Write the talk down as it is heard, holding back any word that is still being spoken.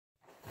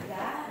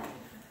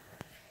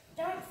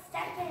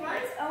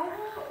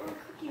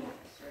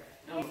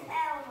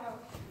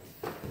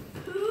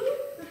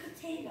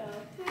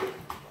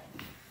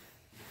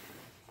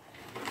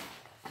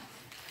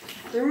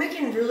They're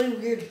making really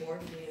weird board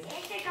games.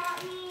 Santa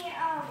got me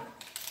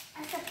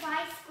a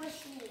surprise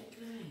squishy.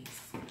 Nice.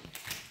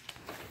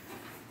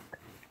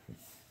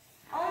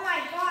 Oh my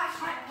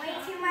gosh, way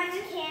too much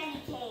candy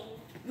cane.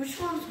 Which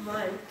one's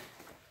mine?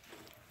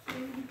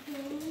 Candy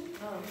cane.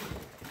 Oh.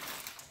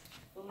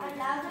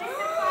 Another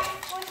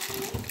surprise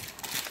squishy.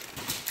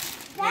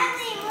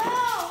 Daddy, move!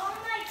 Oh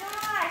my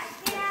gosh,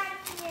 get out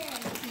of here.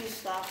 Can you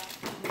stop?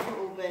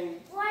 Open.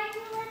 Why do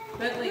you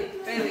let me?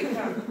 Bailey,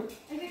 come.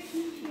 I got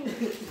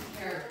keychains.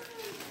 Here.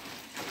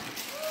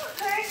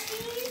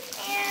 Hershey's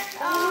and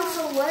Oh, it's a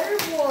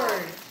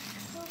letterboard.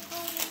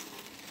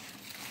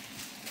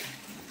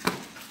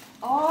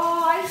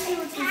 Oh, I see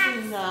what this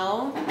is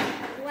now.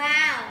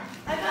 Wow.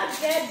 I got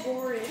dead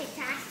Boris.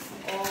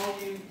 Fantastic. All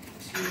you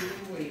two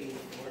were waiting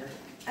for.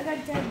 I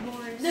got dead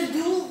Boris. The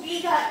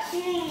Dooley got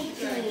candy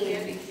You got a cane.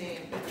 candy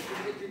cane.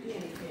 Get your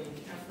candy cane.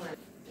 Have fun.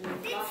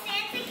 Did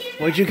Santa give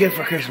What'd you get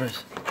for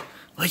Christmas?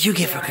 What'd you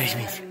get for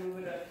Christmas? Move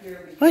it up here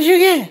because What'd you it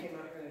get? came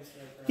out really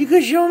slow. You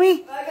could show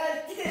me? I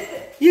got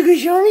You could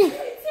show me?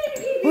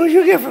 What'd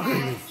you get for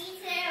Christmas? me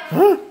too?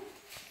 Huh?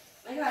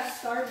 I got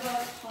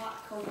Starbucks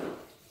hot cocoa.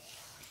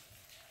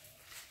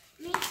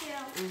 Me too.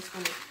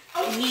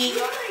 Oh,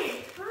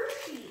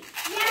 Hershey.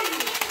 Yeah,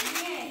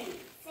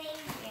 same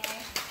here.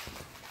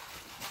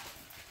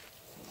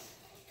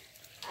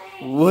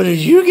 What did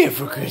you get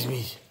for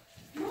Christmas?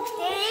 There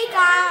you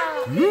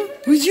go.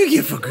 What'd you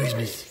get for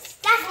Christmas?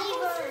 That's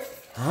yours.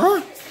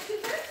 Huh?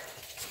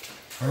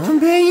 Huh,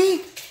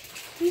 baby?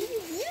 You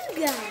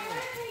got.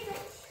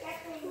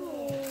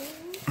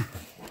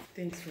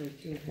 Thanks for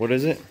doing it. What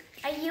is it?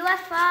 A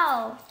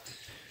UFO.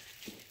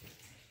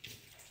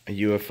 A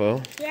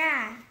UFO?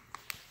 Yeah.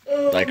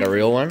 Like a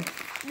real one?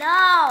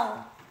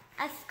 No.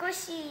 A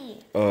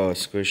squishy. Oh, a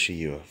squishy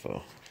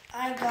UFO.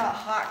 I got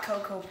hot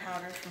cocoa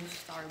powder from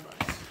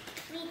Starbucks.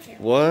 Me too.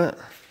 What?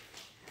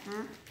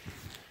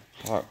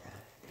 Hot.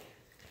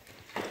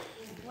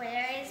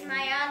 Where is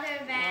my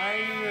other Why are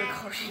you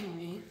bag? recording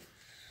me?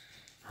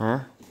 Huh?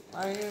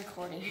 Why are you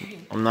recording me?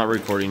 I'm not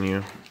recording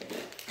you.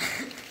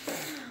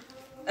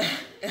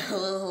 It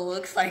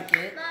looks like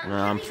it. No,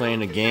 I'm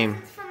playing a game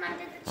From under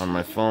the on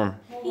my phone.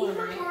 He's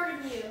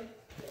recording you.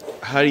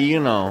 How do you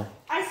know?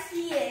 I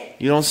see it.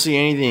 You don't see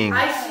anything.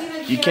 I see the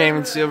camera. You can't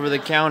even see over the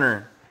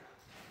counter.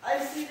 I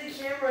see the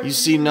camera. You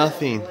see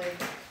nothing.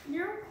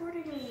 You're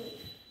recording me.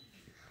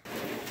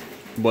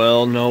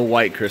 Well, no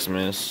white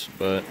Christmas,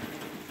 but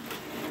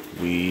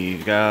we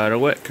got a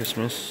wet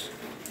Christmas.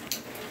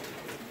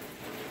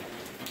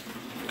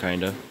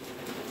 Kinda.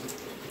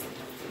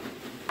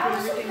 I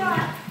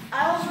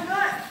also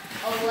got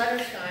a letter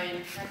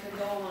sign that could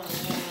go on the wall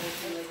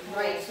and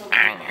write something.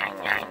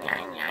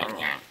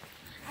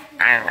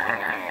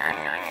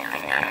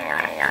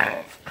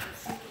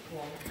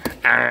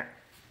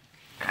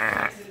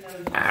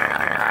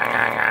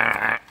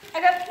 I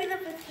got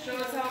peanut butter. Show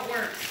us how it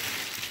works.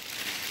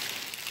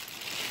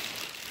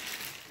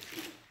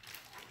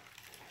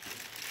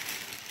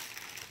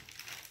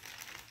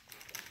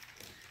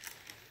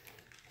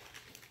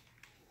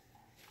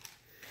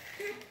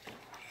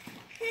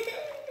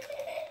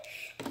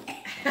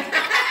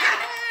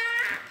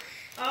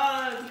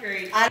 Oh, that's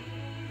great.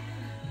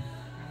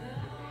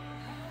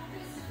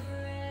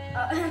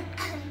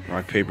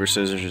 Rock, paper,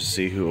 scissors to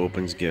see who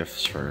opens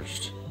gifts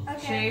first.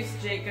 Chase,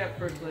 Jacob,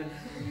 Brooklyn.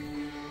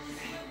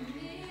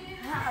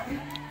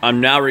 I'm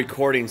now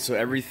recording, so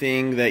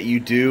everything that you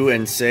do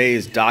and say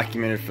is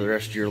documented for the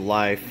rest of your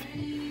life.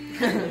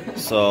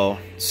 So,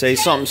 say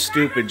something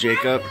stupid,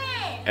 Jacob.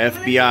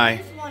 FBI.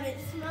 This one, it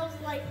smells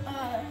like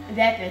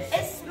Depis.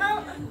 it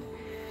smells.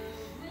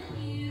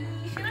 You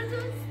should have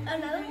done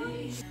another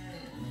one.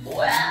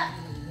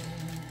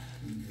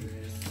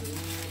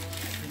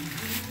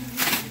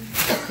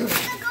 Go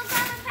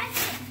grab a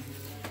present.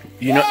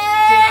 You know,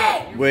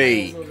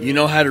 wait, you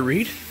know how to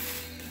read?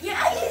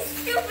 Yeah, you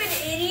stupid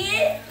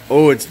idiot.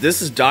 Oh,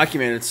 this is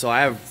documented, so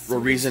I have a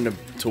reason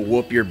to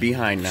whoop your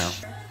behind now.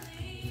 Looks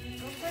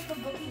like a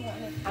book you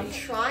wanted. I'm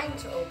trying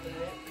to open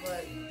it,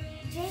 but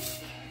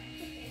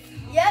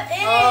Yep, it is.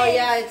 oh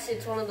yeah,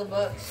 it's one of the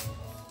books.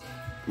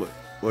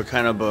 What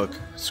kind of book?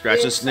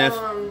 Scratch and sniff?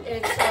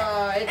 It's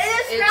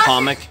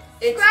Comic?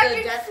 It's Scratch the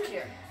and death sniff.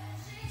 cure.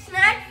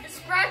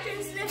 Scratch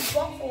and sniff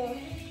buckle.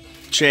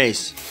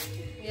 Chase,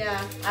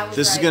 Yeah, I was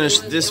this is right. gonna.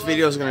 It was- This it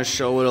video was- is gonna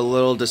show what a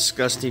little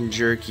disgusting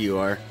jerk you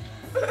are.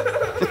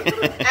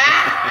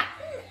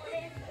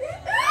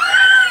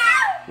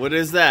 What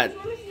is that?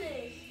 What is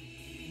this?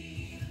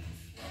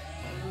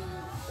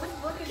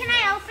 Can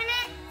I open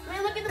it? Let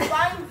me look at the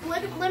spine.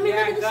 Let me Yeah,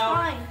 look at the go.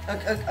 spine.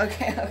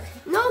 Okay.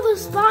 No, the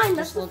spine. That's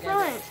Just the look at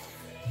front.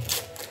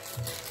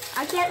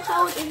 I can't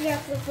tell if you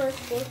have the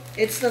first book.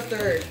 It's the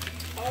third.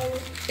 Oh,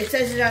 It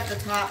says it at the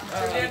top.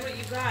 Forget what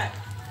you got.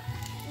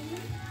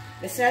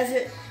 It says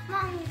it.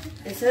 Mom,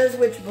 It says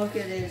which book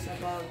it is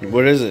above the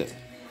What is it?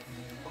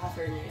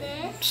 author name.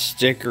 this.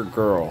 Sticker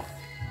girl.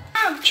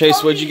 Mom,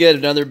 Chase, what'd you get?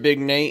 Another Big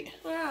Nate?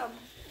 Mom,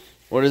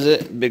 What is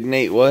it? Big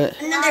Nate what?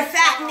 Another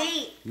fat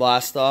Nate.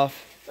 Blast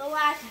off? the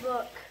last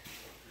book.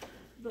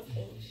 Book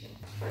 8.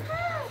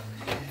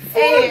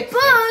 Hey, it's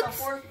the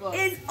books fourth book.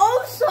 is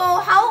also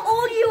how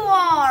old you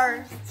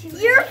are.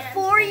 You're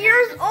 4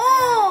 years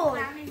old.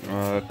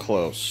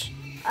 Close.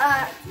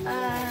 Uh,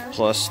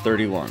 Plus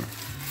 31.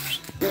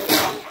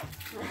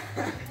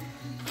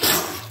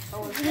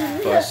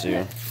 Bless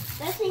you.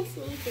 That makes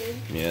me big.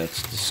 Yeah,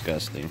 it's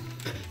disgusting.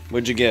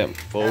 What'd you get,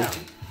 Bo?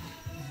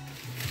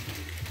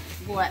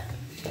 What?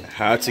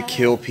 How to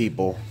kill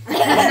people.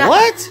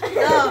 What?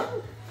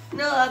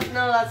 No,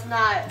 that's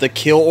not. The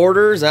kill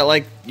order? Is that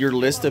like your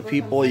list of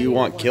people you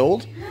want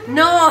killed?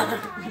 No.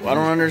 I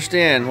don't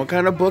understand. What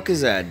kind of book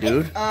is that,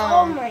 dude?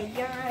 Oh my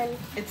god.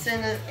 It's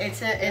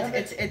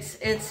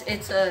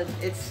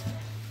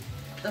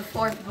the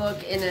fourth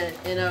book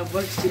in a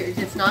book series.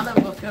 It's not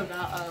a book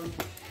about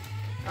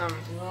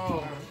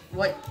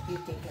what you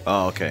think.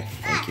 Oh, okay.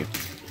 Thank you.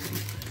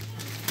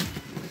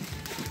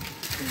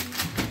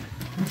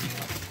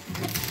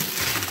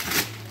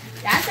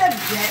 That's a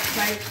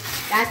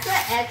that's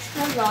an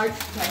extra large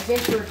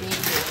present for big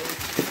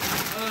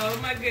boys. Oh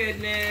my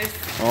goodness.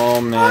 Oh,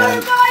 Oh man.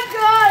 my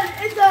god.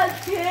 It's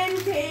a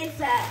 10-piece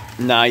set.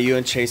 Now you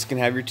and Chase can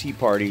have your tea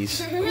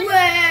parties.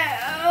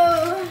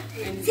 Wow.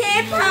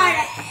 10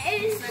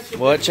 parties.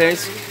 What,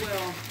 Chase? Will.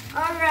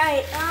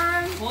 Alright,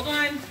 Hold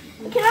on.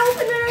 can I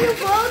open another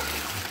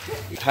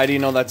book? How do you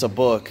know that's a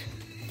book?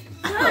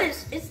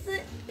 Because it's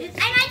And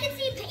I can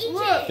see pages.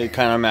 look. It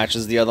kind of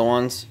matches the other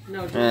ones.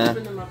 No, don't Eh.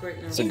 open them up right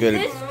now. It's a good,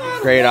 This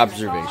one great red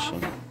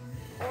observation.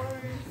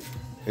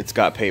 It's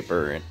got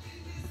paper in.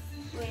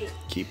 Wait.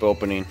 Keep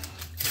opening.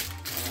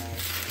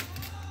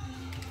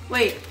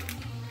 Wait.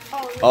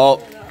 Oh,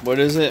 what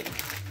is it?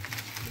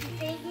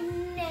 Big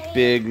name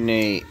Big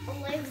Nate.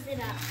 lives it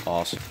up.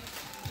 Awesome.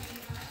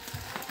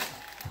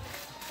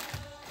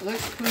 It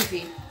looks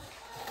poofy.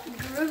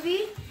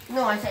 Groovy.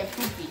 No, I said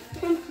poofy.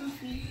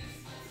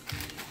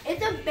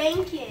 It's a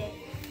blanket.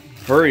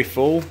 Hurry,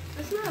 fool.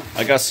 It's not.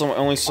 I got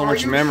only so Are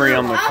much you memory sure?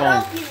 on my I'll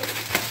phone. help you.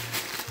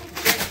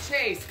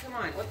 Chase, come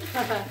on. What the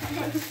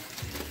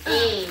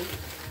Hey,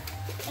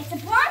 It's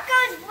a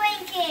Broncos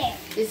blanket.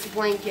 this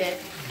blanket.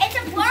 It's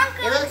a It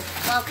Broncos. looks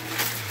fluffy.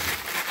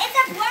 It's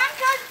a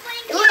Broncos It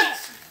blanket.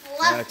 looks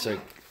fluffy. That's a.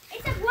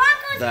 It's a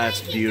Broncos That's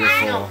blanket.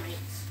 beautiful.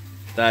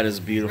 That is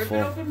Rip it beautiful.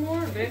 open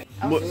more, Vic.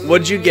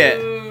 What'd you get?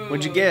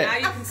 What'd you Now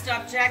get? you can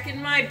stop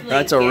jacking my blanket.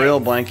 That's a real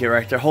blanket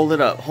right there. Hold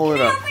it up. Hold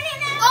it up. Open it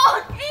now.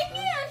 Oh, thank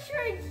you.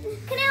 Sure.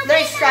 Can I open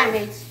Nice it try, now?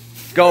 mates.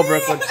 Go,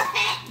 Brooklyn.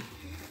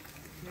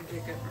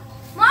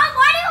 Mom,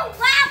 why do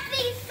you wrap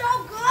these so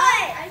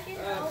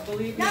good?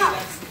 Believe me, No.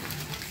 that's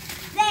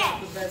There.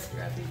 the best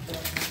wrapping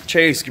stuff.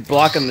 Chase, you're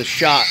blocking the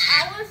shot.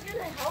 I was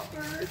gonna help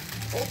her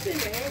open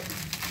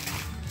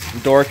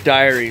it. Dork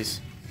Diaries.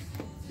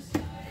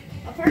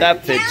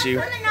 That fits you.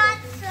 I'm not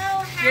so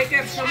happy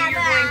Jacob, show me your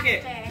ever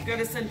blanket. after. You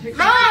gotta send pictures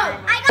Mom, to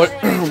I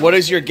Grandma. got What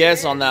is your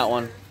guess on that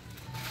one?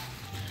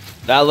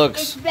 That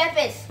looks.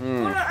 Beppis.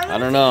 I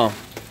don't know.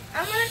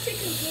 I'm gonna take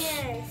a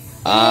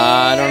guess.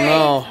 I don't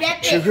know.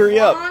 Should hurry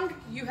up. Wrong,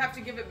 you have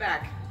to give it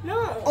back. No.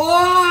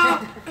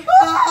 Oh! Wait,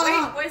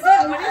 what is it?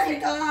 Oh What is my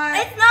it?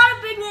 god. It's not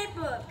a Big Nate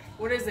book.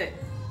 What is it?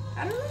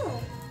 I don't know.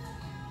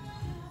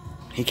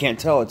 He can't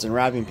tell. It's in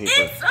wrapping paper.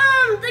 It's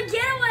the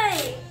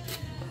getaway.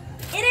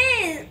 It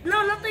is.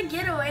 No, not the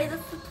getaway.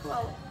 That's the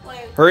 12.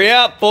 Wait. Hurry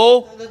up,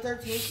 fool. The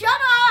 13th. Shut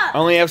I up.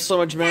 only have so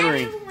much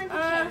memory.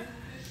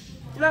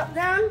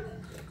 Meltdown.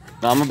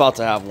 No, I'm about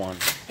to have one.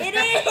 It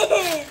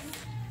is.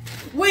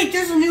 Wait,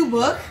 there's a new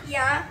book?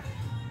 Yeah.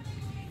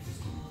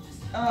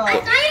 Oh. You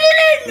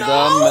didn't The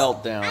know.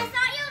 Meltdown. I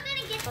thought you were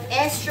gonna get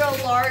Extra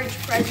large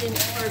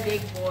presents for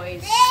big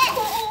boys.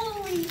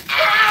 holy.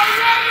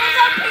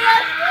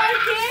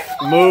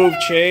 Move,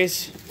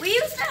 Chase. We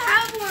used to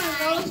have one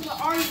of those,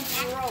 but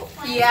ours broke.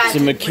 Yeah. It's a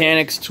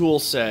mechanics tool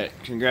set.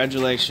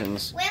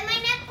 Congratulations. Where my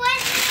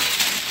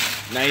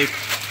necklace? Now you.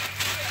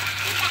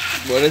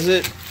 What is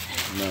it?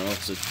 No,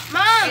 it's a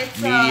Mom,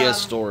 It's, media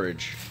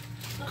storage.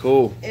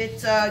 Cool.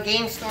 It's a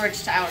game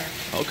storage tower.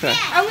 Okay.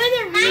 I'm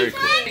gonna Very read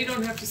cool. You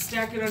don't have to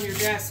stack it on your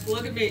desk.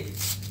 Look at me.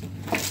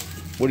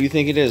 What do you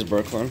think it is,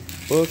 Brooklyn?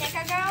 Book?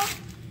 Sticker girl?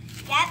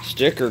 Yep.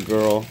 Sticker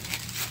girl.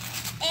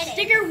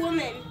 Sticker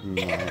Woman.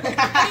 No. It's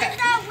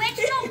the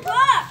original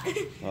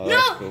book. Oh, No,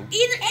 that's cool. You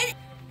either. can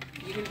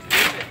rip it.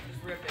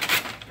 Just rip it.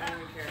 I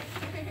don't even care.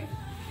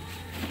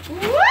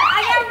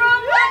 I got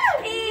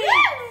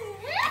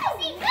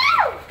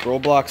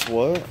Roblox Roblox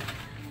what?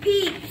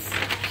 peeps.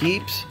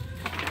 Peeps?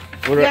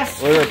 What are,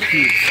 Yes. what are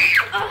peeps?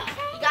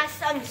 You got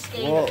some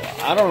skater. Well,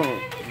 I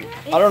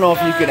don't know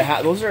if you could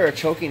have. Those are a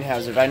choking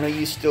hazard. I know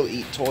you still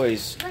eat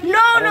toys. No,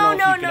 I don't no, know if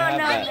no, you can no, have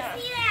no, that.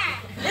 no. See that?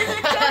 This is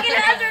a choking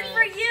hazard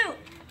for you.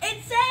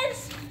 It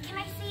says Can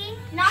I see?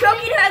 Not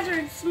choking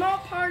hazard, small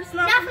parts,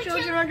 not Not for for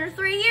children under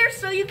 3 years,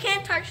 so you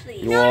can't touch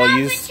these. You all not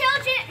use. for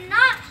children,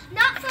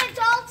 not for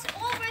adults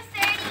over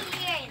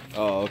 30 years.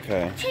 Oh,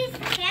 okay. Chase,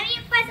 can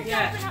you presents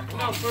Yeah. open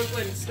up? No,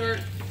 Brooklyn,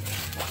 start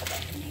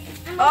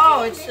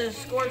Oh, it's the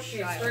scorch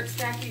child. start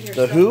stacking your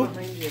The stuff who?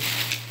 behind you.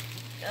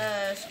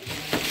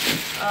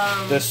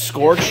 The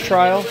Scorch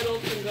trial. Little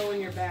can go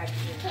in your bag.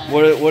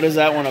 What is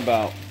that one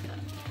about?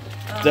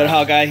 Is that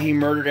how guy he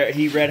murdered?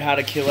 He read How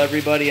to Kill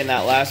Everybody in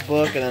that last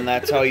book, and then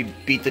that's how he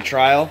beat the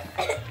trial.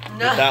 With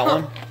that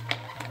one.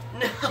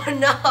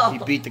 No. He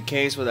beat the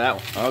case with that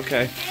one.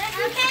 Okay. Okay,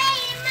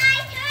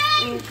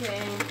 my turn.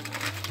 Okay.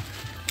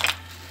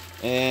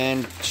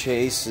 And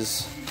Chase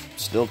is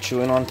still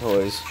chewing on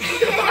toys.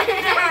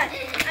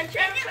 I'm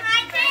trying to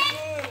my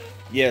turn.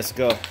 Yes,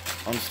 go.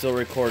 I'm still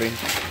recording.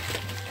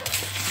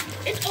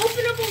 It's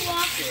openable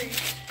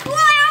lockers. Cool,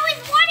 I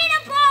always wanted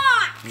a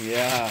box.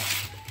 Yeah.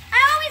 I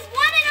always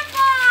wanted a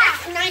box.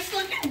 That's a nice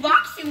looking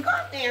box you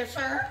got there,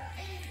 sir.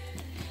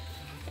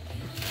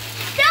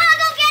 Dad,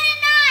 go get a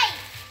knife.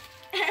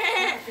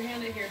 Put your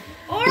hand in here.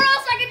 Or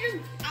else I could just,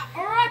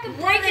 or I could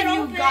break it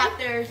open. You got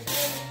there.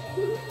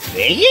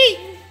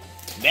 Bailey?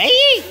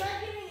 Bailey?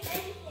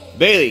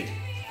 Bailey?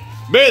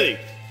 Bailey?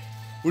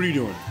 What are you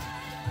doing?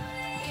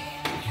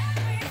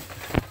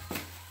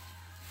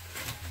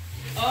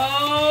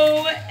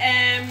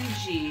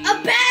 OMG.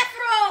 A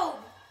bathrobe.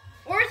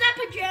 Or is that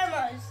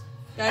pajamas?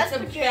 That's a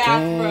pajamas.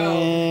 bathrobe.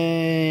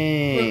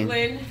 Dang.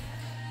 Brooklyn,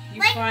 you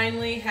Like-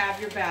 finally have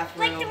your bathrobe.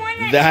 Like the one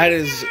that That you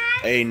is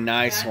had. a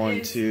nice That one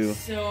is too.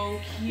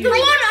 So cute. The one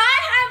I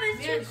have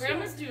is Yeah, just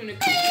Grandma's doing a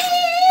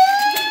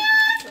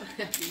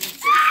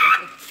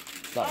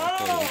It's not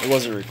recording. It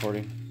wasn't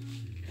recording.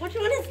 Which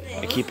one is this?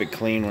 I keep it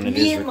clean when it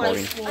Me is and my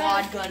recording.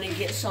 squad gonna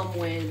get some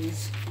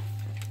wins.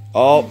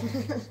 Oh,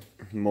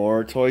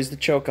 more toys to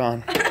choke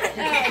on.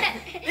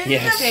 This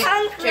Yes. is a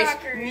punk Chase,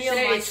 rocker. me and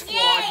my Chase. squad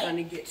Yay.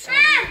 gonna get some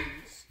Mom.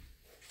 wins.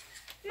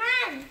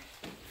 Mom,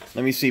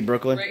 Let me see,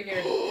 Brooklyn. right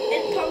here.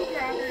 It's punk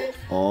rockers.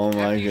 Oh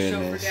my After you show for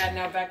goodness. Dad,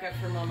 now back up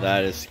for Mama.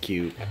 That is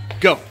cute.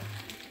 Go.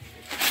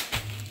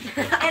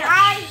 and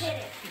I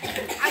hit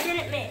it. I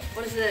didn't miss.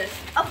 What is this?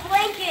 A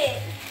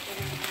blanket.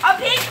 A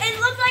pink. It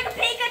looks like a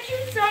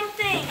Pikachu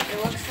something.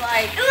 It looks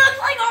like. It looks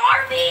like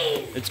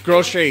Arby's. It's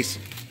groceries.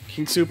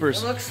 King It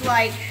Supers. looks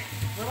like.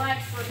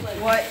 Relax,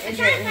 Brooklyn. What is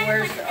it?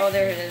 Where's the? Oh,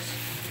 there it is.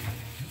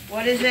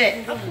 What is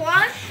it? A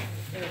plush.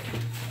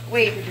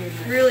 Wait,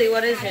 really?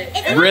 What is it?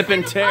 It Rip looks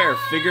and like a tear.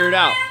 ball. Figure it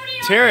out.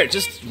 Tear it.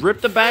 Just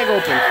rip the bag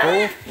open,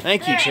 fool.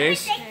 Thank you,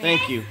 Chase.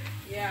 Thank you.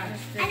 Yeah.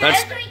 And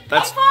That's- there's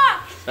that's- a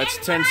box. That's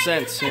And 10 mine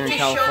cents is here in like a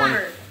California.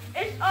 shoulder.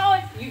 It's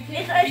oh, You can,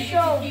 it's a you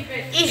show. can keep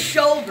it. It's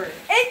shoulder.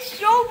 It's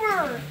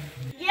shoulder.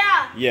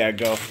 Yeah. Yeah,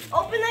 go.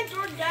 Open the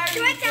George Diaries.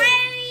 George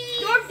Diaries.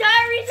 George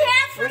Diaries.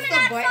 Where's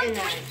the button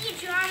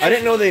at? I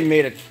didn't know they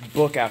made a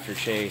book after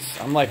Chase.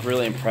 I'm like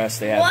really impressed.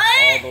 They have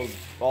What?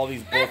 all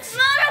these That's books.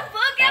 not a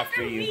book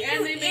After after you. me.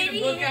 And they made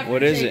a book after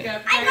What is it?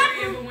 Jacob. I got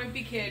Diary of a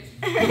Wimpy Kid.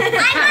 I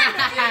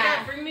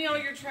Yeah, bring me all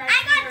your trash.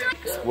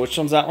 got Which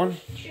one's that one?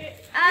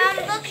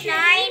 Book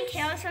 9,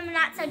 Tales from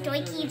Not So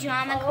Doiky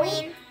Drama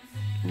Queen.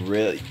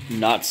 Really?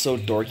 Not so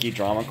dorky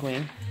drama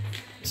queen?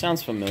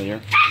 Sounds familiar.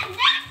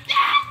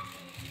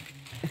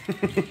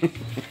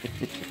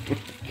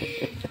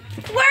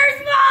 Where's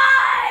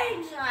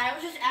mine? I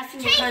was just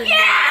asking Take what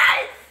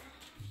yes.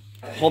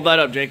 Hold that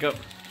up, Jacob.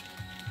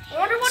 I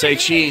wonder what Say it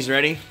is. cheese.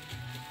 Ready?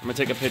 I'm gonna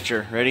take a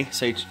picture. Ready?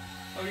 Say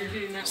Oh, you're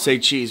getting that say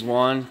cheese.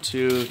 1,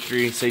 2,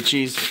 3. Say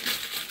cheese.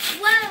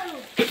 Whoa.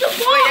 It's a Wait,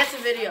 book. that's a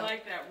one. I video.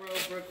 like that robe,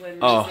 Brooklyn.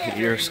 Oh, This is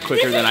you're very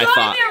quicker This than is I not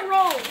thought. even a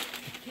roll. nice.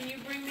 Can you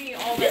bring me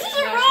all This that is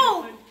a trash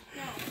robe.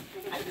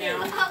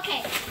 now?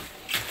 Okay.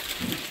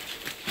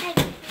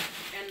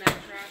 And that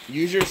trash.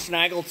 Use your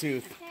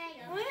snaggletooth.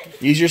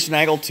 What? Use your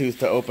snaggletooth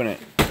to open it.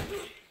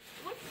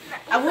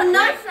 I would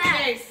not. What's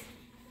that? Chase.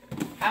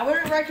 I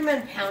wouldn't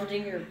recommend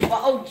pounding your.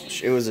 Oh,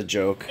 geez. It was a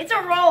joke. It's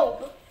a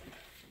robe.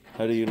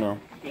 How do you know?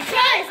 Because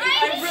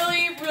I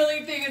really,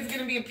 really think it's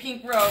gonna be a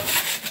pink robe.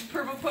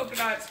 Purple polka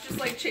dots, just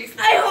like Chase.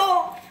 I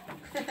hope.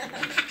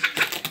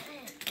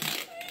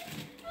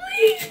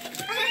 Please.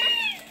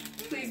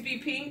 Please be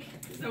pink.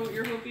 Is that what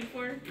you're hoping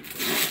for?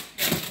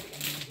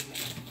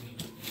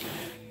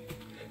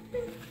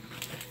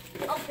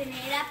 Open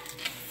it up.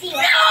 See No,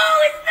 what?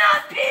 it's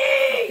not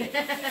pink.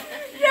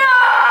 No.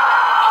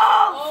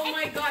 Oh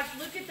my gosh,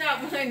 look at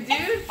that one,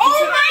 dude.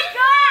 Oh my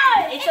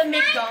God. It's a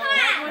McDonald's.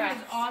 That one crap.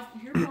 is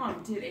awesome. Your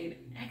mom did an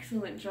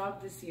excellent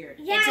job this year.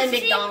 Yeah, It's a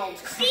she-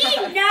 McDonald's. She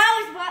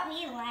knows what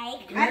we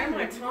like. Grandma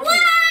Tommy Whoa!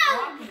 is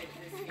rocking it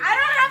this year. I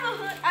don't have a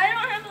hood. I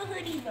don't have a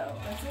hoodie though.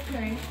 That's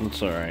okay.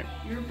 It's alright.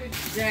 You're a big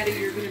daddy.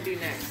 You're gonna be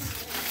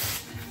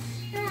next.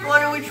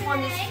 Wonder which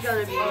one this is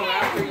gonna be. Oh,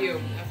 after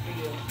you. After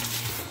you.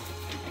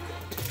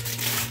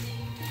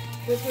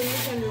 Brooklyn,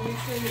 look under. Make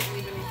sure you don't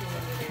leave anything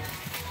under there.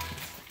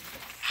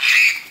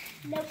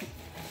 Nope.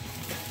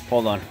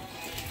 Hold on.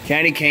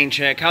 Candy cane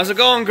check. How's it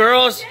going,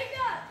 girls?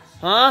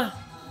 Huh?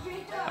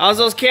 How's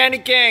those candy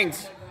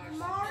canes?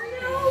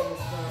 Mario.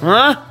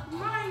 Huh?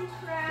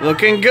 Minecraft.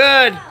 Looking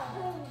good.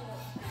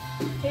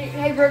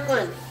 Hey,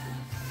 Brooklyn.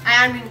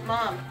 I mean,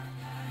 Mom.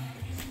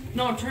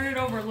 No, turn it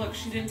over. Look,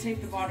 she didn't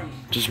take the bottom.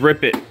 Just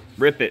rip it.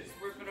 Rip it.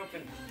 Rip it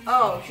open.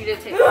 Oh, she did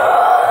take. Another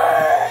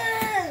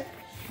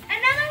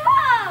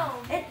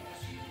row.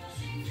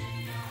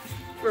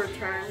 For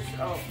returns.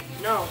 Oh,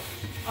 no.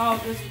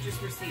 Oh, those are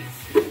just receipts.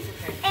 It's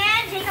okay.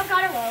 And Jacob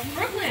got a robe.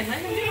 Brooklyn, let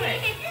him do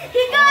it.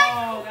 He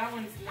got. Oh, that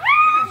one's.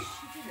 Gosh,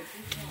 she did a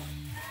good job.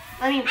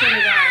 Let me put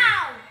it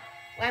on.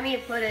 Let me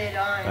put it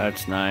on.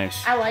 That's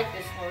nice. I like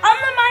this one. I'm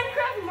the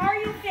Minecraft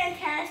Mario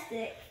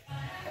Fantastic.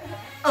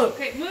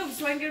 Okay, move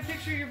so I can get a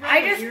picture of your brother.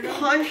 I just Weirdo.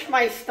 punched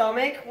my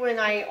stomach when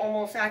I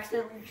almost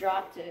accidentally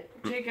dropped it.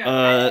 Jacob.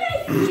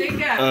 Jacob.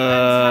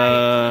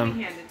 Let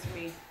me hand it to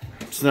me.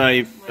 It's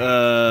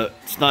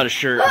not a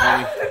shirt.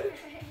 Honey.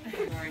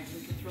 Alright,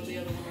 we can throw the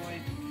other one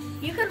away.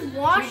 You could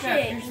wash Jacob,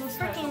 it. you're so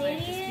special, Freaking babe.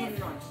 Just put idiot.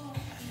 it on.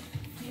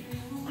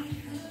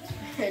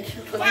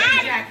 Like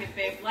a jacket,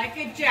 babe. Like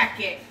a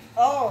jacket.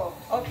 Oh,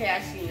 okay,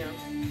 I see now.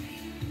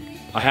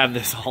 I have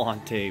this all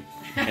on tape,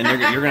 and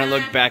you're gonna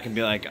look back and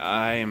be like,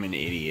 I am an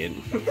idiot.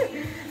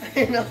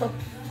 I know.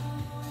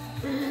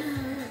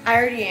 I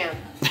already am.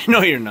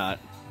 No, you're not.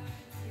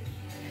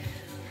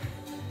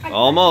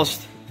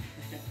 Almost.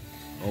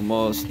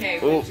 Almost. Okay,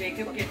 when Oh,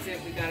 Jacob gets it,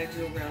 we gotta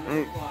do a round of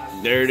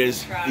applause. there it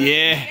is. Proud. Yeah.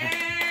 Yay!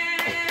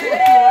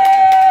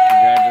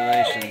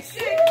 Congratulations.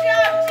 Good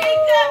job,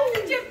 Jacob!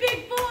 Such a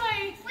big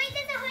boy! Wait,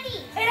 there's a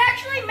hoodie. It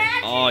actually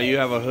matches. Oh, you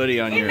have a hoodie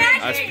on your.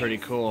 That's pretty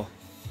cool.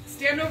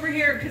 Stand over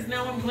here, because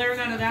now I'm glaring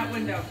out of that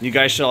window. You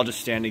guys should all just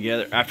stand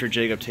together after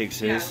Jacob takes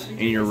his let me in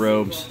get your this.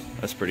 robes.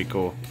 That's pretty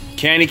cool.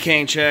 Candy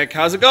cane check.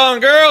 How's it going,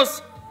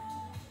 girls?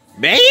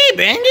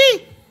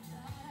 Bendy?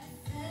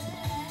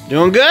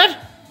 Doing good?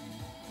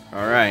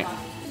 All right.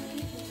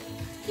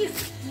 Wait,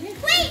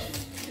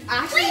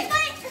 Actually, wait,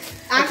 wait.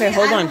 actually,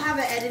 hold I on. don't have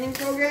an editing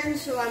program,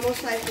 so I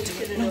most likely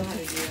shouldn't know how to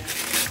do that.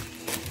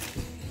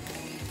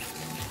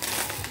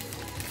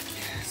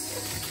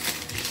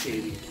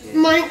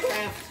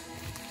 Minecraft.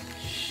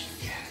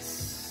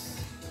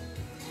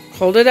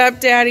 Hold it up,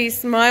 Daddy.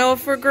 Smile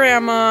for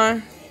Grandma. All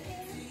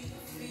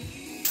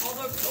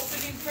the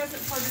opening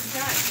present part is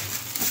done.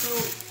 So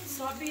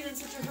stop being in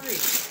such a hurry.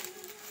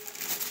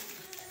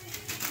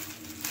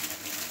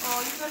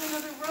 Oh, you got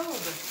another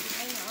robe.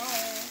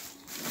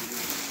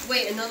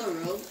 Wait, another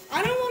robe?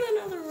 I don't want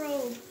another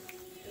robe.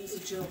 It was a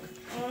joke.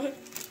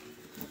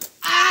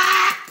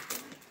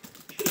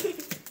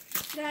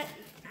 That.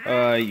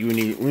 We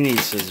need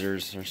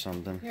scissors or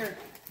something. Here,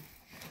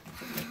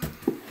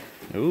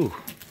 Ooh.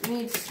 We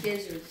need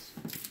scissors.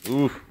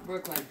 Ooh.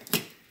 Brooklyn.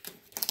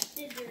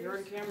 You're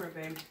on camera,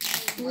 babe.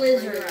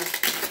 Blizzard.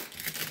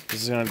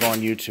 This is gonna go on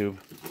YouTube.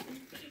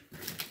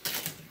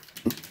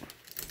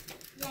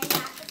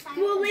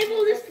 We'll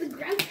label this the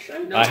Grouch.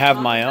 No, I have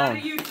Mom, my it's not own.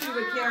 a YouTube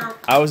account.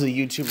 I was a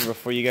YouTuber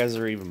before you guys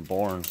were even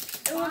born.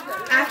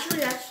 Actually,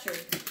 that's true.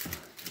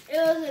 It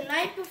was the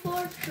night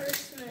before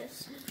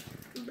Christmas.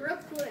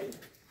 Brooklyn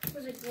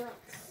was a grunt.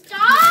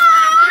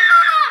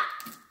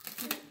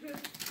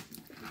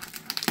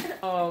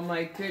 Oh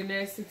my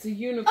goodness, it's a A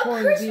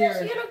unicorn Christmas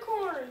deer.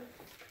 unicorn.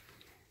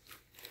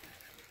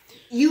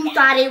 You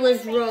thought it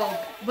was real,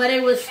 but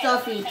it was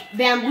stuffy.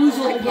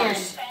 Bamboozled again.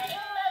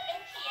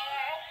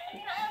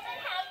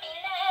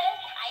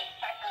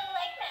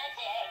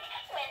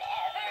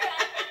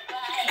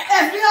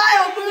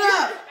 FBI, open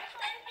up!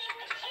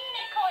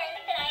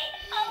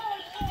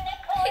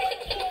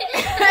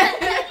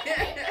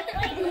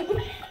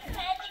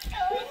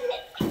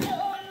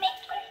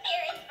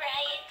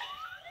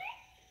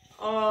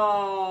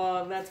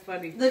 Oh, that's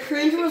funny. The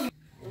cringe was.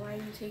 Why are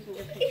you taking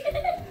a picture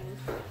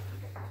of me?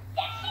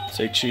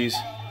 Say cheese.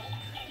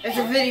 It's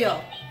a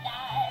video.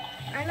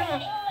 I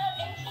know.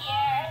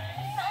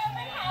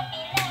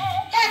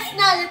 That's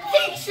not a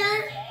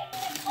picture.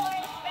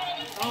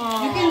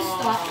 Oh. You can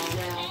stop it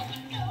now.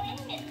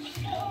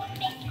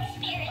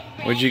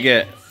 What'd you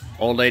get?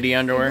 Old lady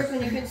underwear?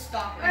 Brooklyn, you can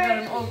stop I got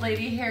an old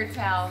lady hair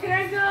towel. Can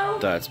I go?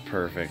 That's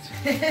perfect.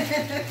 it.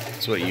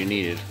 That's what you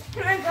needed.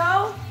 Can I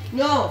go?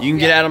 No. You can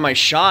get out of my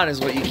shot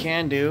is what you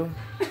can do.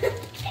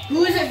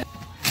 Who is it?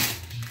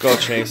 Go,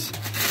 Chase.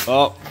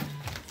 Oh.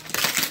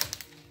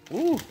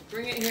 Ooh.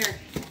 Bring it here.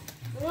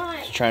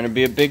 Why? Trying to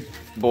be a big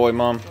boy,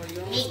 Mom. Oh, you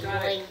almost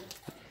got it.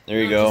 There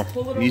you No, go. just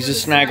pull it over Use a the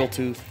snaggle side.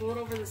 tooth. Pull it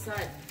over the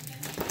side.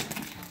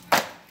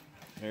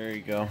 There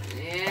you go.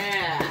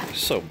 Yeah.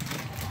 So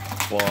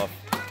fluff.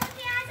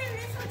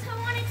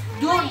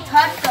 Don't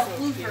touch the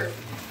floofer.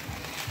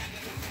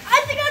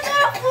 I think I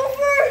got a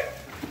floofer.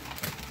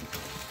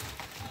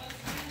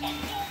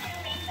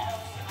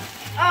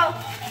 Oh,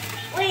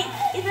 wait,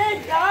 is that a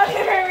dog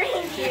or a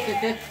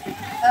reindeer?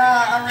 A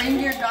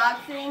reindeer dog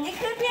thing. It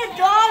could be a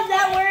dog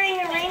that wearing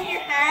a reindeer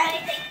hat.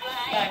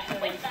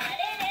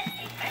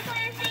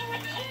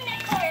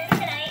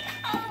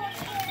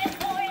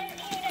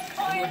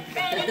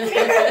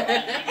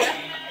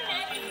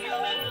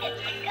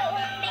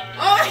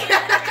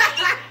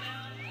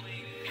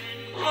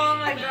 Oh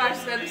my gosh,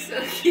 that is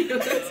so cute.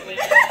 It's a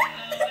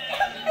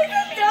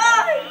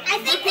dog. I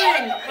think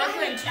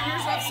Brooklyn, turn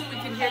yours off so we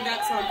can hear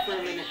that song for a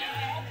minute.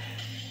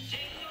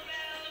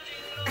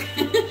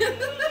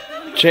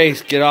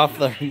 Chase, get off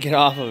of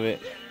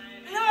it.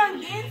 No,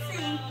 I'm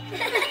dancing.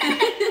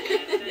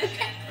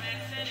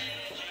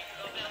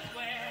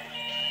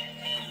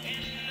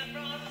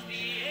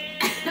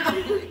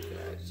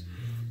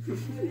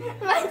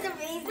 Mine's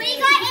amazing. we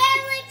got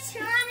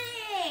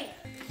electronic.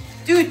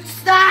 Dude,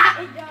 stop!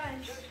 It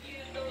does.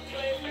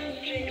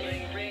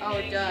 Oh,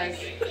 it does.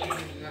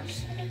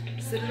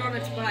 Sit it on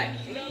its butt.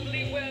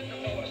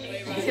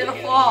 He's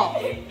gonna fall.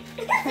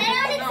 Sit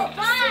on its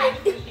butt.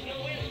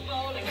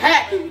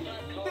 Heck!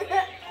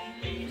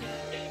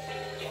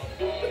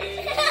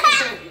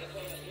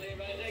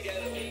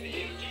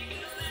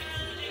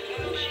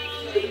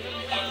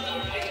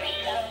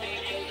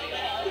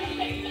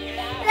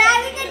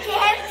 Having a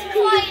dance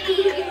party.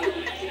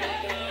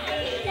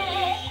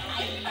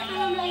 I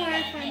don't know where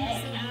I'm from.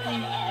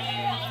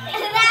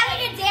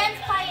 Having a dance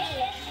party.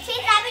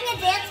 She's having a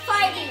dance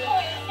party.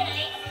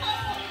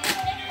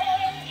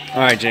 All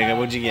right, Jacob,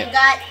 what'd you I get?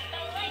 got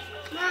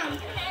Mom.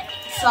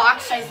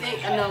 socks, I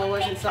think. No, it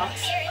wasn't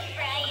socks.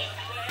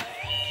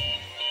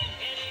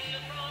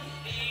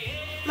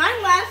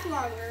 Mine lasts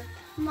longer.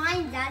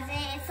 Mine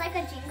doesn't. It's like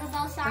a Jingle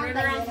Bell song. Turn it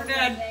but around you for don't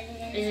Dad. know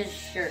It's a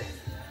shirt.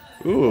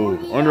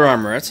 Ooh, Under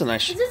Armour. That's a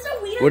nice. Is this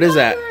a wiener What is dog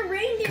that? or a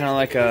reindeer? Kind of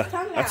like a.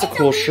 That's a It's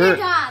cool a wiener shirt.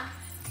 dog.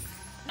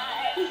 There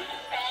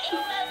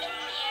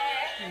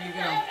you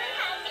go.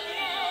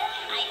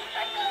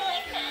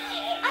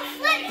 A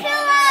flip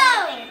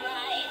pillow.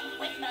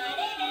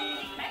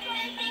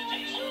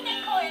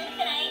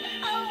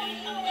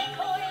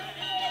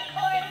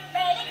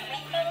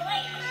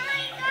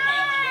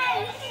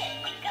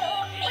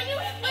 When you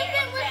flip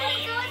it, look what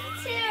it goes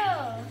to.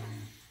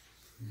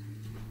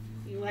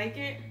 You like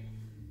it?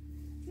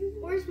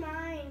 Where's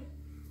mine?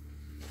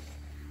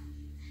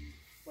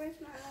 Where's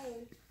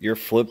mine? Your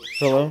flip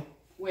pillow?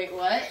 Wait,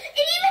 what? It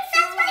even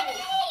says my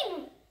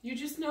name. You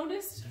just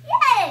noticed?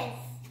 Yes.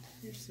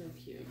 You're so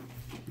cute.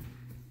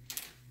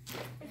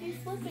 If you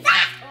flip it.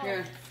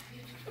 Here.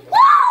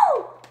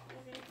 Woo!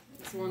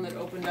 It's the one that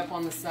opened up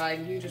on the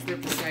side. You just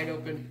rip the side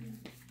open.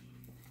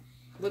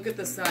 Look at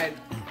the side.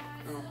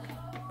 Oh,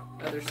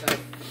 other side.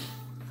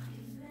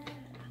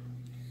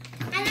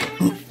 And then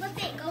when you flip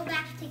it, go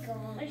back to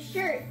gold. A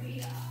shirt.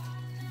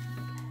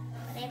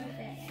 Whatever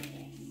it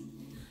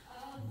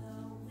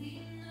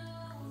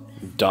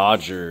is.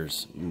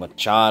 Dodgers.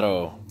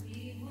 Machado.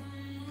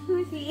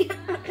 Who's he?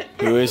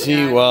 Who is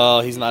he?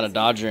 Well, he's not a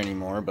Dodger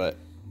anymore, but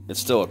it's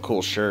still a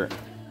cool shirt.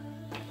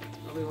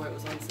 Probably why it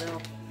was on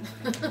sale.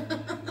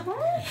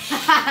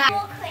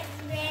 Whole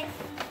Christmas.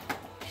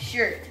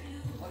 Shirt.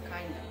 What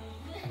kind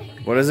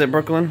of? What is it,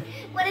 Brooklyn?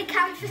 When it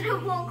comes to the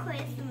whole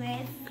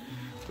Christmas.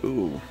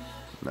 Ooh,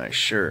 nice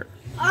shirt.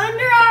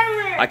 Under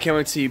Armour. I can't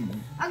wait to see you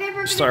Okay,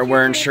 we're start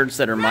wearing shirts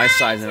that are my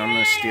size, and I'm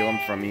gonna steal them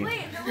from you.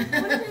 Wait, what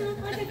does it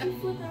look like if you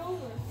flip it over?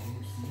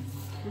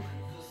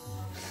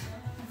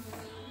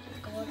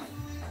 Hold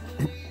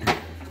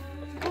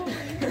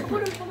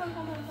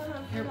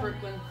on. Here,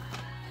 Brooklyn.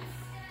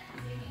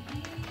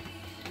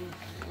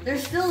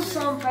 There's still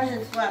some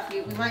presents left.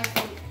 We might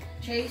still,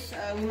 Chase,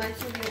 we might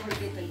still be able to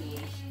get these.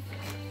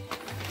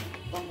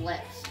 But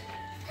let's.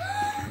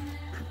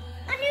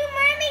 A new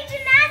mermaid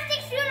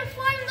gymnastics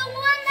uniform, the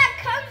one that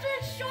comes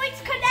with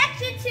shorts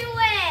connected to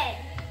it.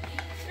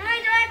 Now I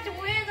don't have to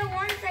wear the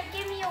ones that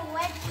give me a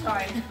wet.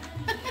 Sorry.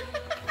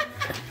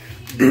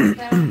 Is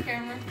that on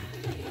camera?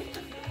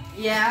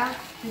 Yeah,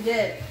 he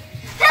did.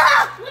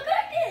 Look what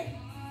I did.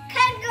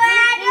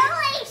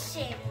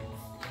 Congratulations.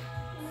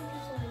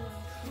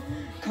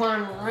 Come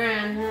on,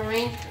 run.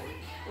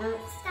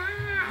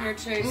 Stop. Here,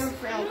 Chase.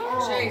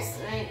 Chase.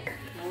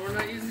 No, we're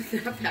not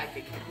using that pack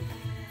again.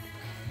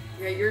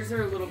 Yeah, yours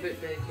are a little bit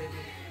big, baby.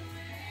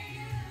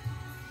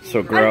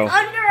 So grow.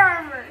 Under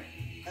Armour.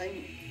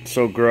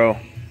 So grow.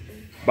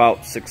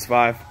 About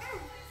 6'5".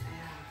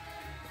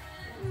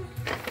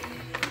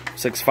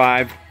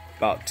 6'5",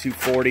 about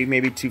 240,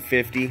 maybe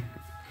 250.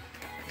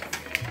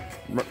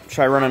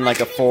 Try running like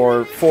a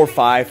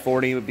 4'5",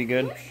 40 would be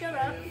good. Shut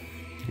up.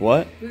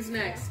 What? Who's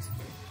next?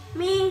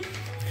 Me.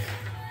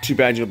 Too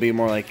bad you'll be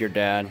more like your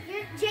dad.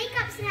 You're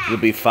Jacob's next. You'll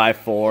be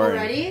 5'4", and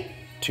Ready?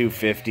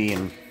 250,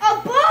 and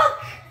A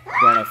book.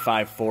 run a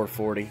 5'4",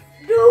 40. Dude,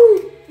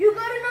 you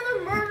got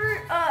another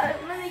murder.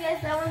 Let me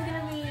guess. That one's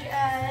gonna be. Wait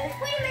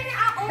a minute.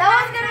 That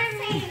one's gonna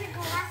be. say the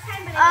last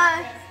time, but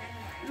I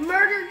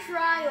Murder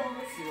trials.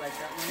 You like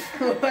that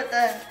one? What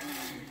the?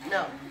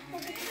 No.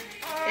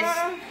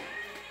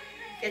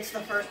 It's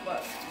the first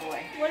book,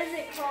 boy. What is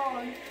it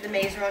called? The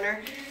Maze Runner.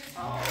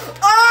 Oh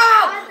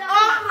my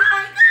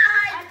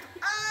god!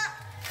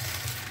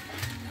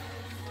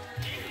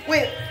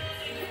 Wait,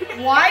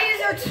 why is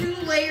there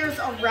 2 layers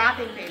of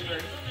wrapping paper?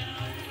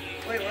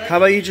 Wait, what? How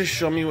about you just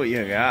show me what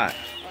you got?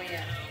 Oh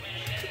yeah.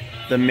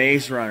 The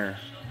Maze Runner.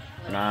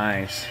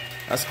 Nice.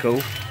 That's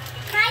cool.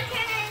 My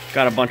turn.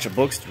 Got a bunch of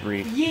books to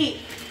read. Yeet.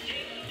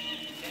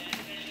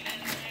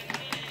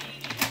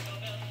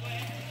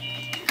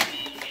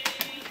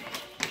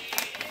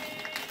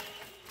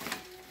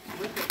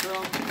 Rip it,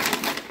 girl.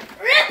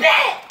 Rip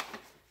it!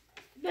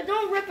 But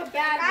don't rip a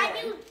bad I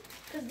one.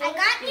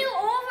 got new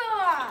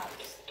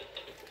overalls.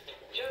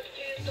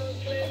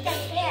 With the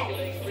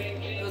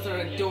kid. Those are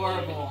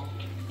adorable.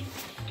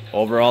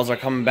 Overalls are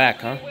coming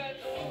back, huh? Oh,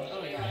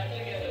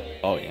 yeah.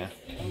 Oh, yeah.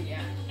 Oh,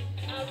 yeah.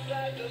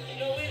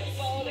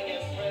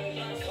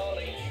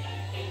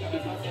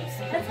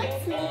 That's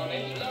like Snoopy.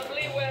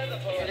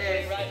 It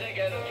is.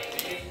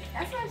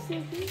 That's not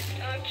Snoopy.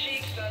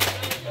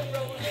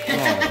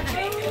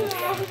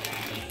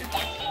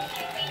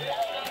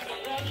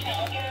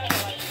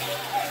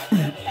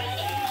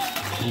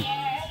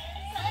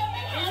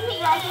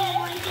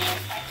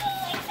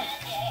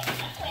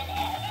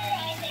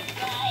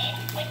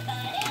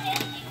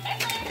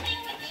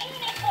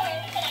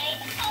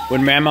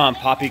 When Mama and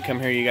Poppy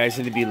come here, you guys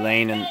need to be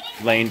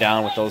laying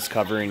down with those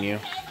covering you.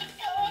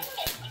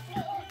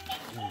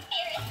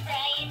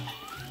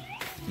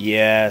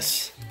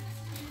 Yes.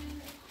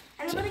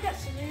 Anybody got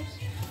scissors?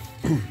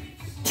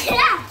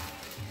 Yeah.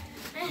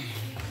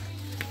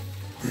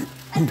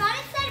 I thought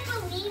it said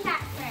believe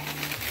at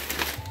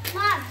first.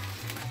 Mom,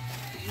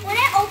 when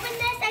I opened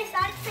this, I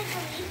thought it said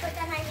believe, but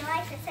then I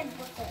realized it said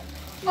booklet.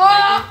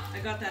 I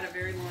got that a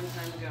very long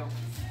time ago.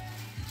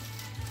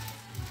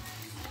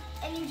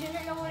 And you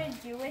didn't know what to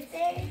do with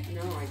it?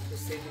 No, I was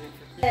saving it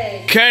for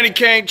Hey. Candy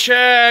cane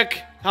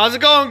check. How's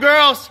it going,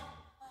 girls?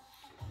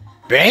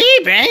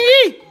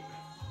 Baby.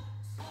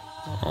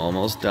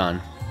 Almost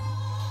done.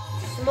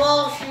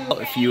 Small shoe.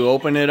 If you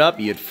open it up,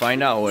 you'd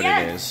find out what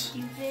it is.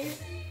 Stupid.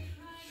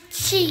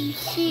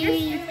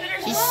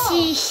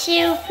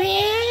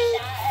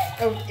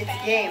 Oh, it's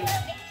a game.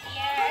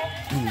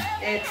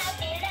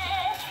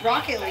 It's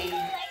Rocket League.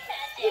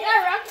 You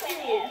got Rocket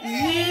League.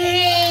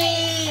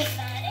 Yay!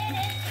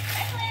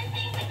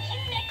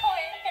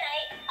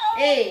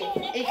 Hey,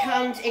 it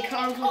comes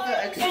with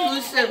an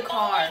exclusive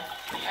car.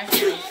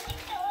 That's nice.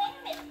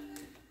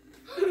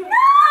 No!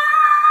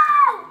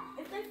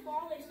 If they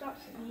fall, they stop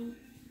singing.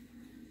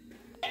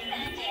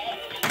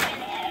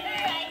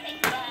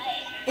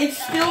 It's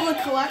still the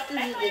collector's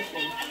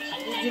edition.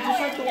 It's just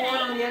like the one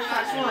on the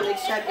Xbox One,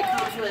 except it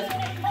comes with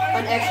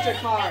an extra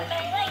car.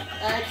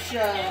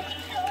 Extra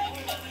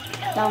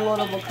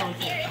downloadable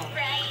content car.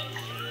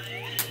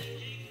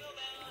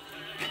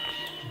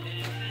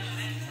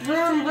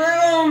 Vroom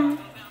vroom!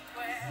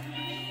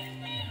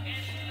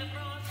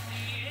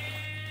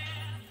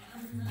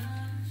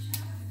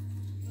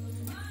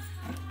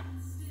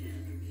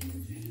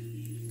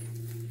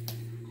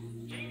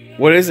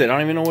 What is it? I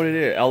don't even know what it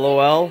is.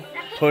 LOL?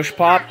 Push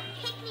pop?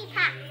 Pick me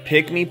pop.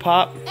 Pick me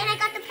pop? And I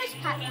got the push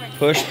pop one.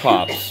 Push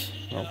pops.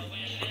 Oh,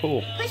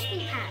 cool. Push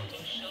me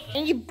pops.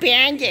 And you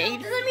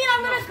band-aid. Does it mean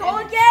I'm gonna go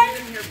again?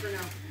 in here for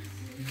now.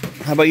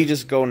 How about you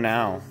just go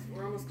now?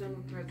 We're almost done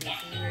with presents.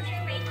 You guys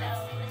can go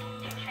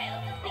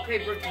next. Okay,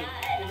 Brookie,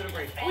 give it a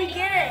break. We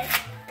get it.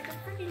 Like a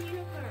freaking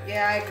unicorn.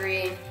 Yeah, I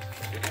agree.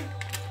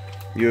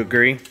 You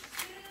agree? Can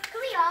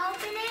we all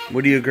open it?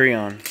 What do you agree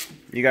on?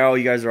 You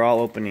guys are all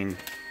opening.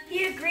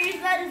 He agrees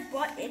that his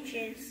butt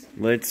itches.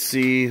 Let's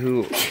see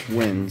who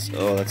wins.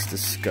 Oh, that's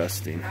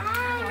disgusting. Oh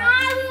no,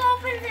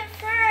 who opens it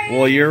first?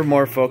 Well, you're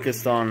more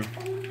focused on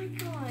Oh my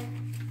god.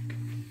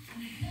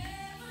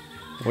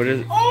 what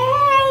is it?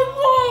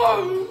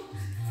 Oh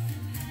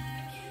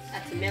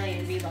That's a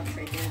million V-Bucks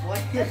right there, boy.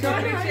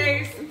 Sorry,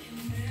 Chase.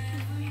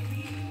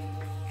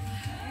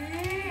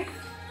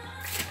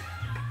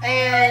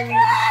 And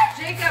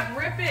Jacob,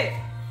 rip it.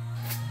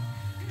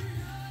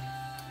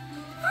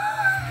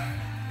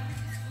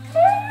 Oh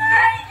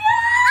my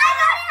god!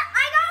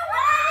 I got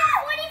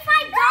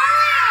 $145!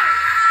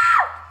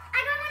 I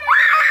got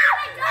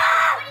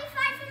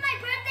 $145 for my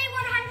birthday,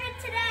 100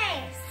 today.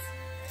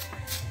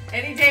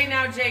 Any day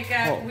now,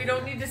 Jacob. Oh. We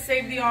don't need to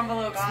save the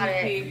envelope, Got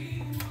it.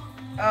 Snoopy.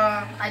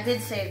 I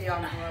did save the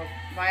envelope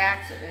by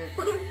accident.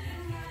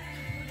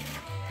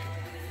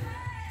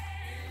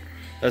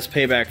 That's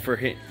payback for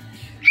hitting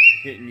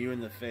you in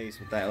the face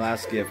with that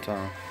last gift,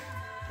 huh?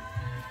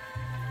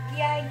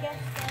 Yeah, I guess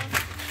so.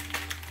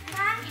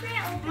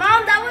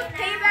 Mom, that was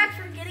payback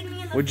for getting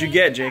me in the What'd you face.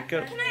 get,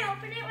 Jacob? Can I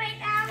open it right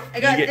now? I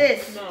got You get-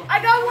 this. No. I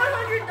got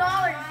 $100.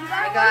 You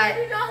got I got-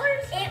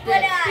 $100? This.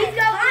 He's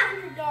got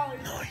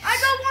 $100. I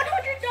got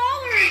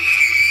 $100.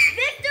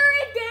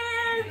 Victory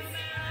dance.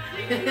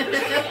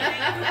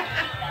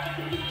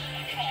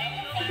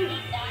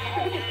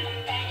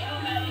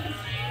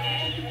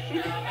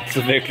 It's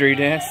a victory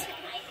dance.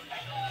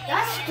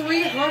 That's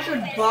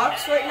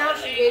 $300 right now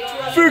she gave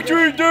to us.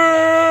 Victory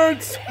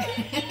dance!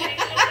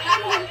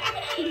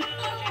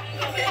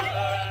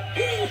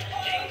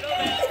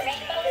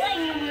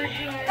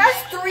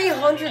 That's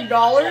 $300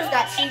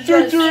 that she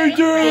just Victory gave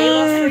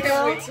us dance!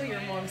 right Wait now. till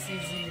your mom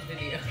sees the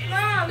video.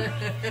 Mom,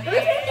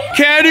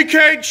 Candy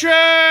cane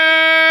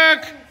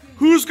check!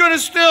 Who's gonna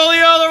steal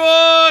the other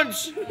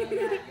ones?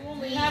 We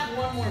only have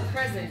one more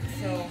present,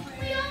 so.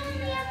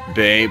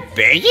 Bailey?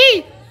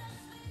 Bailey?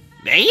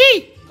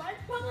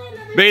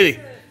 Bailey?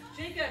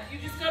 Jacob, you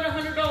just got a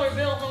 $100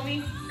 bill,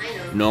 homie. I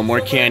know. No more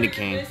So candy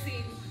whatever cane. you're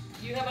missing,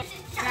 you have a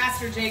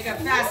faster, Jacob,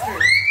 faster.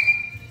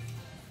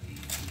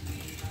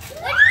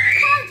 Call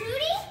of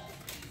Duty?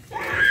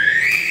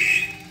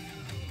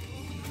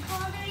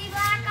 Call of Duty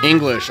Black Ops?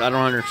 English, I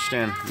don't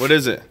understand. What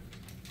is it?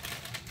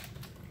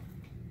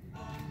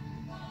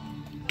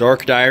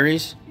 Dark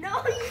Diaries? No,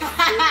 you stupid.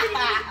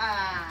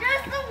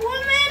 Just the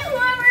woman,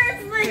 whoever is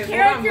the Okay,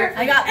 hold on, character.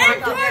 I got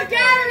and Black Ops. Dark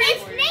Diaries.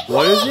 It's Nikki.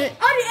 What is it?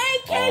 On an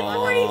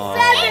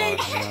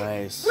AK-47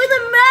 nice. with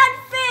a mad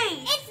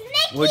face. It's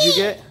Nikki. What'd you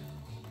get?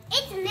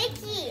 It's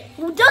Nikki.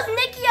 Does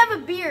Nikki have a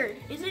beard? weird.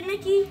 Is it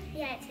Nikki?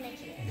 Yeah, it's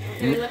Nikki.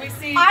 Okay, let me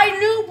see. I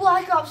knew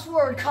Black Ops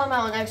 4 would come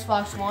out on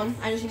Xbox One.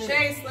 I just knew.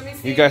 Chase, let me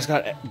see. You guys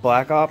got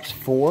Black Ops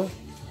 4?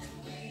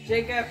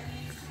 Jacob.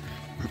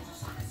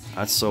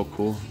 That's so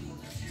cool.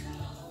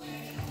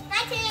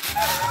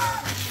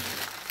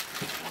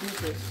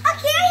 A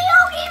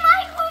karaoke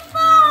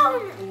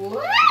microphone!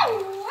 Wow,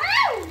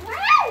 wow,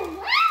 wow,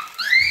 wow!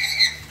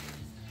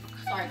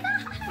 Sorry.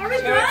 Are we Show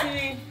it to done?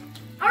 me.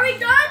 Are we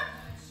done?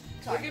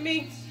 Look at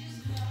me.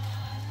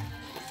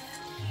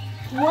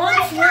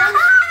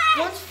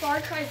 Once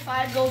Far Cry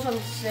 5 goes on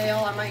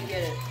sale, I might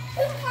get it.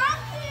 Who bought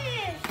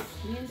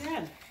this? Me and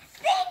Dad.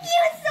 Thank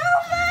you so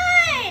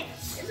much!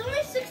 It's only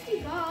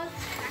 $60.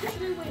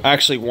 Actually, wait. I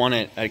actually won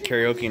it at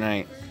karaoke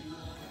night.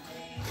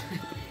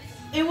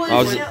 It was,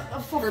 I was-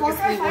 for Far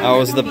Cry 5, I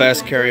was the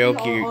best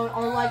karaoke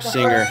on like the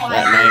singer first 5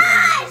 that days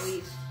night. of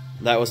release.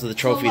 That was the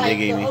trophy So, like, they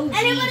gave me. the OG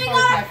Anybody Far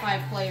got- Cry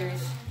 5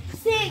 players.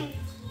 Sing.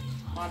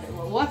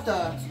 What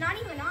the? It's not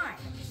even on.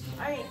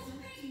 Alright.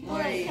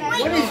 Wait.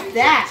 What is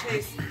that?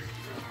 Chase,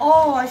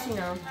 Oh, I see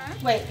now.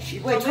 Wait,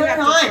 wait, probably turn it have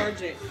to on.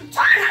 charge it.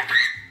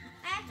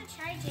 I have to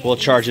charge it. We'll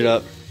charge it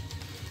up.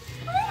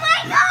 Oh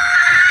my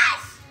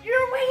gosh!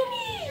 You're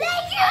waiting.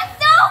 Thank you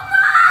so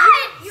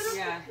much!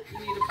 Yeah, you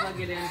need to plug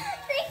it in.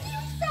 Thank you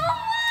so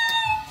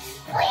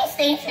much!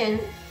 PlayStation.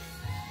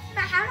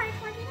 But how do I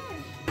plug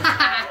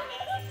it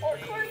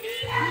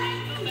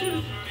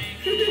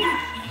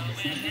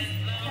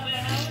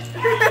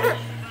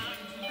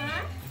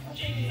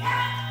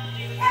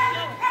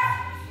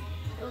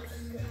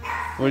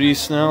What are you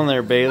smelling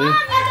there, Bailey? Mom,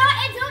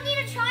 I don't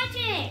need to charge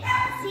it.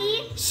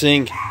 See?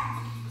 Sing.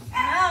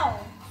 No.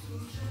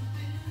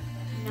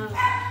 No.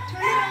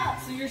 Turn it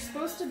up. So you're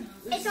supposed to.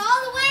 It's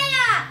all the way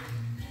up.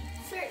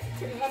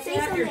 You have to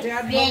have your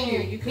dad help you.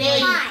 You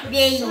can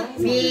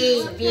Hi.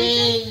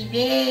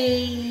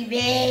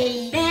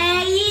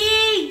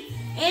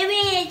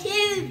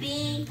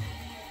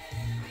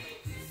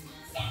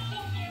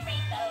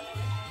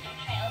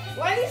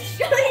 Why are you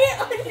showing it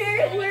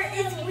under where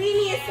its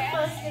weenie is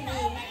supposed to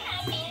be?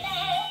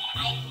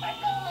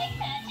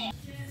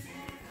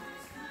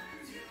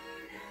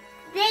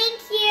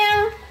 Thank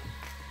you.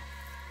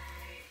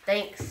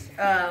 Thanks.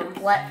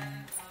 What?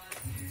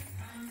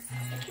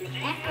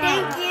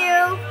 Thank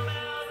you.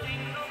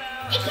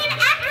 It can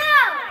echo.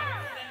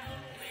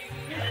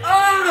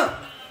 Oh!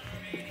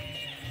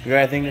 You got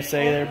anything to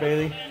say there,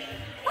 Bailey?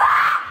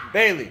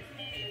 Bailey.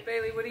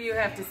 Bailey, what do you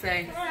have to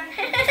say?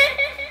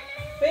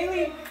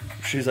 Bailey.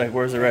 She's like,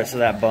 where's the rest of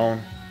that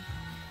bone?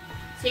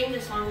 Sing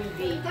the song with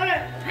B.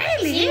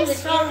 Really? Sing the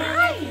song with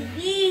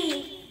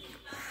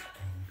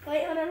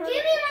Wait, hold on. Give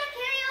me my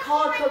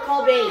karaoke.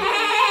 Call baby.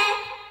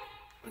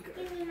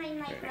 Give me my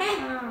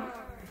microphone.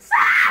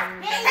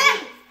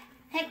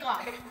 Heck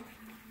off.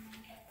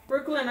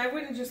 Brooklyn, I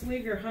wouldn't just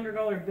leave your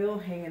 $100 bill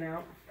hanging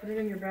out. Put it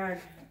in your bag.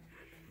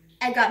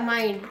 I got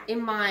mine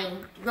in my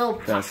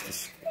rope. That's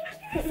just,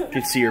 you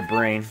can see your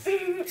brain.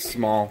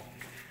 Small.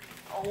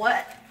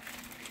 What?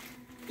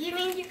 You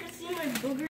mean you can see my booger?